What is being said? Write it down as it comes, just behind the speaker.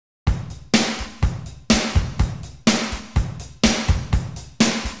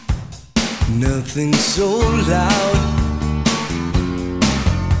Nothing so loud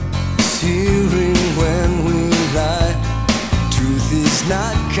as hearing when we lie. Truth is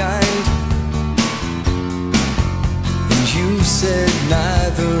not kind, and you said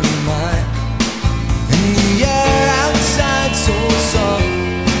neither am I. And the air outside so soft,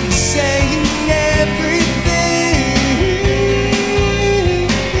 saying everything,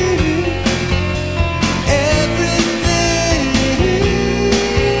 everything.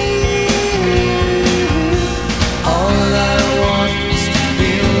 All I want is to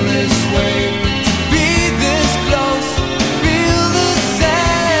feel this way, to be this close, feel the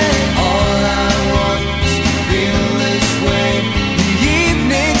same. All I want is to feel this way. The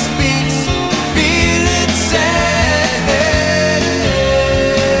evening speaks, feel it say.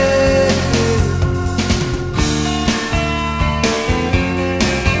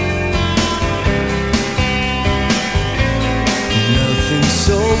 Nothing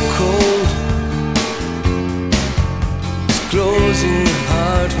so cold as closing the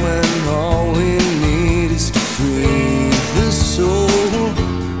heart when all we need is to free the soul.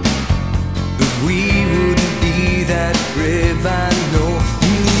 But we wouldn't be that brave, I know.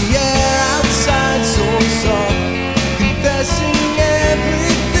 In the air outside so soft, confessing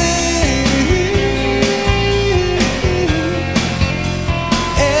everything,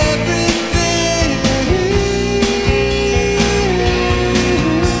 everything.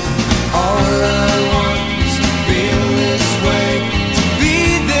 All I want is to feel this way, to be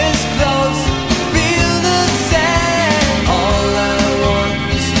this close, feel the same. All I want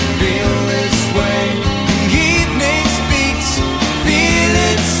is to feel this way. The evening speaks, feel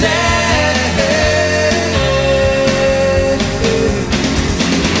it say.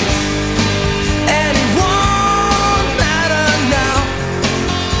 And it won't matter now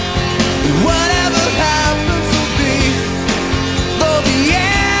what